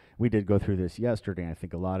yellow. We did go through this yesterday, and I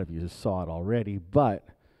think a lot of you saw it already, but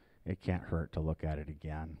it can't hurt to look at it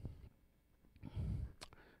again.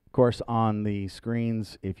 Of course, on the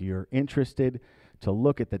screens, if you're interested to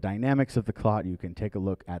look at the dynamics of the clot, you can take a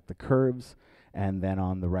look at the curves, and then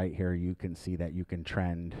on the right here, you can see that you can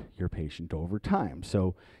trend your patient over time.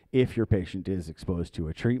 So if your patient is exposed to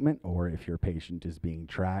a treatment, or if your patient is being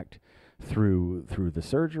tracked through the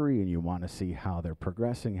surgery, and you want to see how they're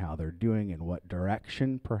progressing, how they're doing, in what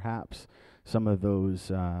direction perhaps some of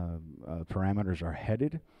those parameters are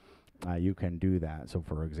headed, you can do that. So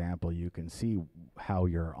for example, you can see how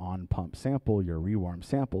your on-pump sample, your rewarm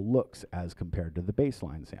sample, looks as compared to the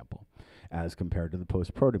baseline sample, as compared to the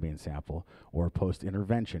post-protamine sample, or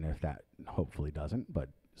post-intervention, if that hopefully doesn't, but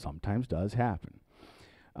sometimes does happen.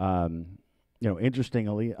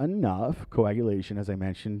 Interestingly enough, coagulation, as I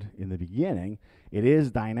mentioned in the beginning, it is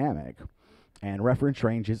dynamic. And reference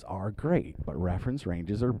ranges are great, but reference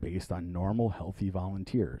ranges are based on normal, healthy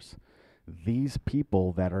volunteers. These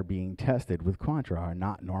people that are being tested with Quantra are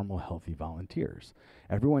not normal, healthy volunteers.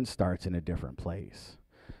 Everyone starts in a different place,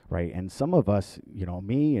 right? And some of us,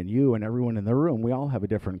 me and you and everyone in the room, we all have a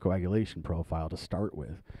different coagulation profile to start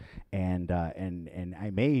with. And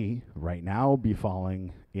I may right now be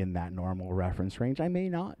falling in that normal reference range. I may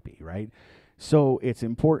not be, right? So it's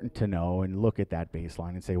important to know and look at that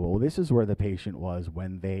baseline and say, well, this is where the patient was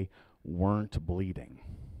when they weren't bleeding,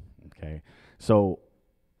 okay? So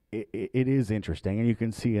it is interesting, and you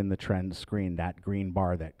can see in the trend screen that green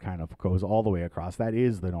bar that kind of goes all the way across. That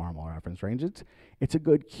is the normal reference range. It's a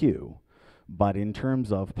good cue, but in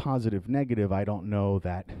terms of positive, negative, I don't know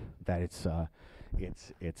that it's an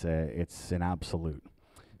absolute.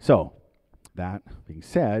 So that being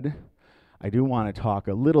said, I do want to talk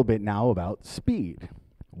a little bit now about speed.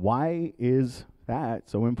 Why is that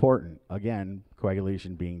so important? Again,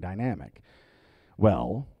 coagulation being dynamic.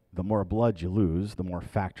 Well, the more blood you lose, the more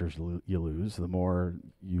factors you lose, the more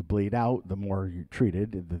you bleed out, the more you're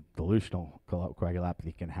treated, the dilutional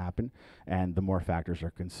coagulopathy can happen, and the more factors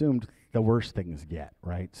are consumed, the worse things get,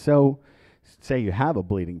 right? So say you have a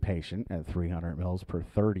bleeding patient at 300 mils per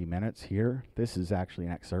 30 minutes here. This is actually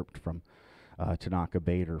an excerpt from Tanaka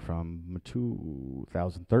Bader from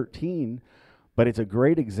 2013. But it's a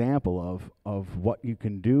great example of what you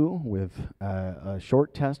can do with a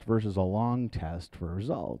short test versus a long test for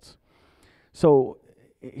results. So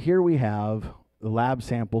here we have the lab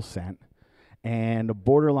sample sent, and a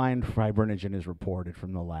borderline fibrinogen is reported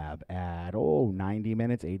from the lab at, 90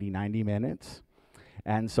 minutes, 80, 90 minutes.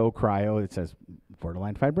 And so cryo, it says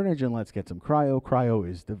borderline fibrinogen, let's get some cryo. Cryo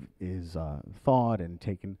is thawed and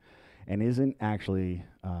taken, and isn't actually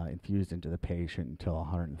infused into the patient until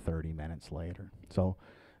 130 minutes later. So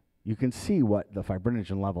you can see what the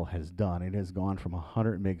fibrinogen level has done. It has gone from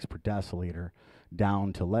 100 mg per deciliter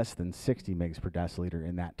down to less than 60 mg per deciliter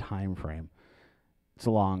in that time frame. It's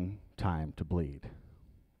a long time to bleed.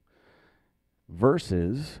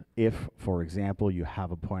 Versus if, for example, you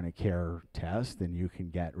have a point of care test and you can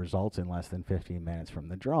get results in less than 15 minutes from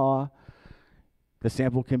the draw, the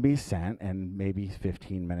sample can be sent, and maybe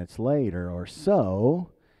 15 minutes later or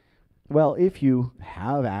so, well, if you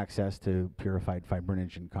have access to purified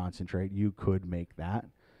fibrinogen concentrate, you could make that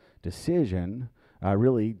decision.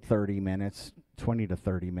 Really 30 minutes, 20 to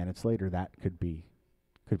 30 minutes later, that could be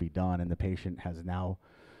done, and the patient has now,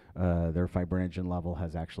 their fibrinogen level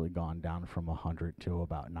has actually gone down from 100 to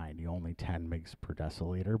about 90, only 10 mg per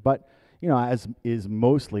deciliter. But, as is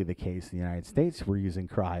mostly the case in the United States, we're using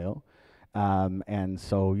cryo. And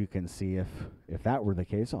so you can see if that were the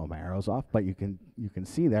case, my arrow's off, but you can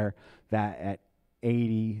see there that at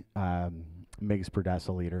 80 mgs per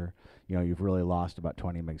deciliter, you've really lost about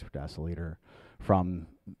 20 mgs per deciliter from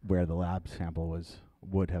where the lab sample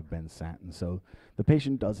would have been sent. And so the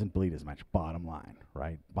patient doesn't bleed as much, bottom line,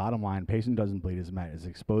 right? Bottom line, patient doesn't bleed as much, is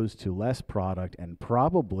exposed to less product, and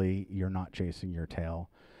probably you're not chasing your tail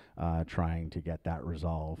trying to get that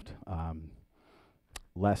resolved.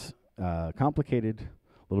 Less complicated,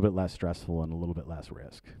 a little bit less stressful, and a little bit less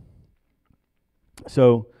risk.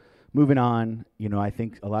 So Moving on, I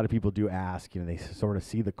think a lot of people do ask, they sort of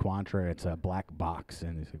see the Quantra, it's a black box,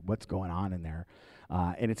 and it's like, what's going on in there?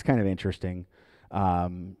 And it's kind of interesting.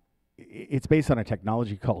 It's based on a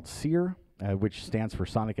technology called SEER, which stands for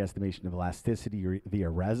Sonic Estimation of Elasticity via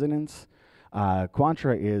Resonance.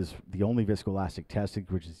 Quantra is the only viscoelastic testing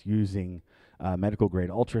which is using medical grade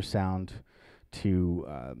ultrasound to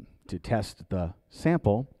test the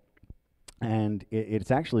sample. And it's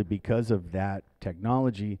actually because of that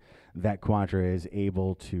technology that Quantra is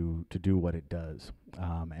able to do what it does.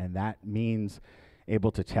 And that means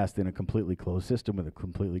able to test in a completely closed system with a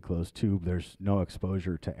completely closed tube. There's no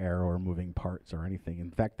exposure to air or moving parts or anything. In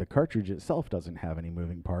fact, the cartridge itself doesn't have any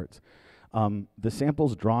moving parts. The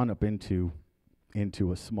sample's drawn up into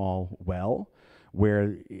a small well,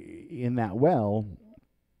 where in that well,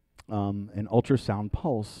 an ultrasound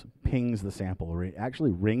pulse pings the sample, or it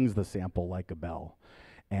actually rings the sample like a bell.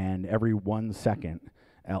 And every 1 second,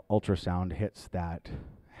 ultrasound hits that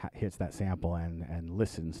sample and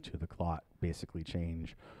listens to the clot basically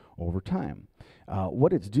change over time.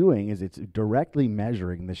 What it's doing is it's directly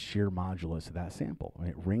measuring the shear modulus of that sample. And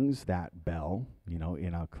it rings that bell,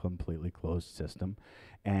 in a completely closed system,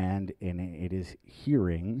 and it is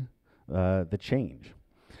hearing the change.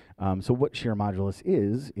 So what shear modulus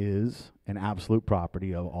is an absolute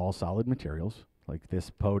property of all solid materials. Like this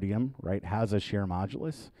podium, right, has a shear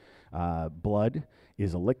modulus. Blood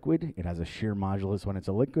is a liquid. It has a shear modulus when it's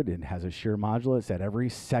a liquid. It has a shear modulus at every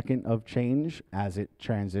second of change as it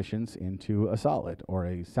transitions into a solid or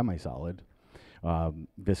a semi-solid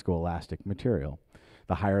viscoelastic material.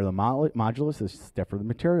 The higher the modulus, the stiffer the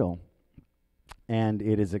material. And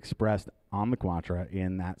it is expressed on the Quantra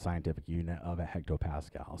in that scientific unit of a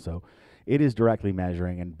hectopascal. So it is directly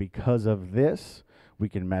measuring, and because of this, we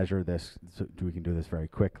can measure this, so we can do this very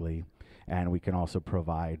quickly, and we can also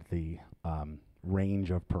provide the range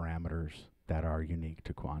of parameters that are unique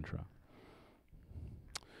to Quantra.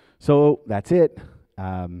 So that's it.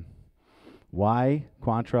 Why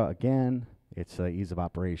Quantra? Again, it's ease of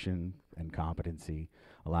operation and competency,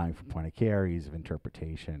 allowing for point of care, ease of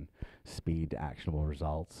interpretation, speed to actionable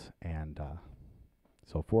results, and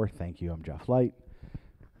so forth. Thank you. I'm Jeff Light.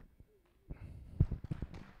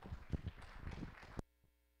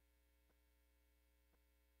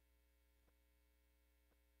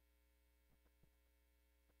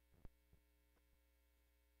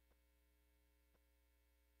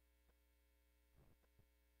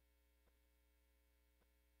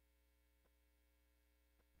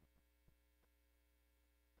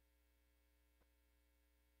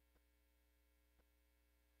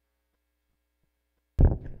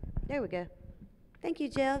 There we go. Thank you,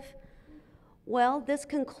 Jeff. Well, this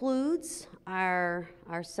concludes our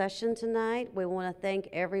session tonight. We want to thank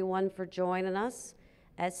everyone for joining us.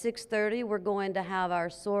 At 6:30, we're going to have our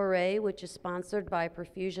soiree, which is sponsored by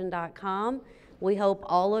Perfusion.com. We hope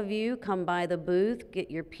all of you come by the booth, get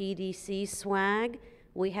your PDC swag.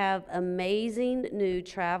 We have amazing new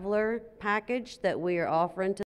traveler package that we are offering to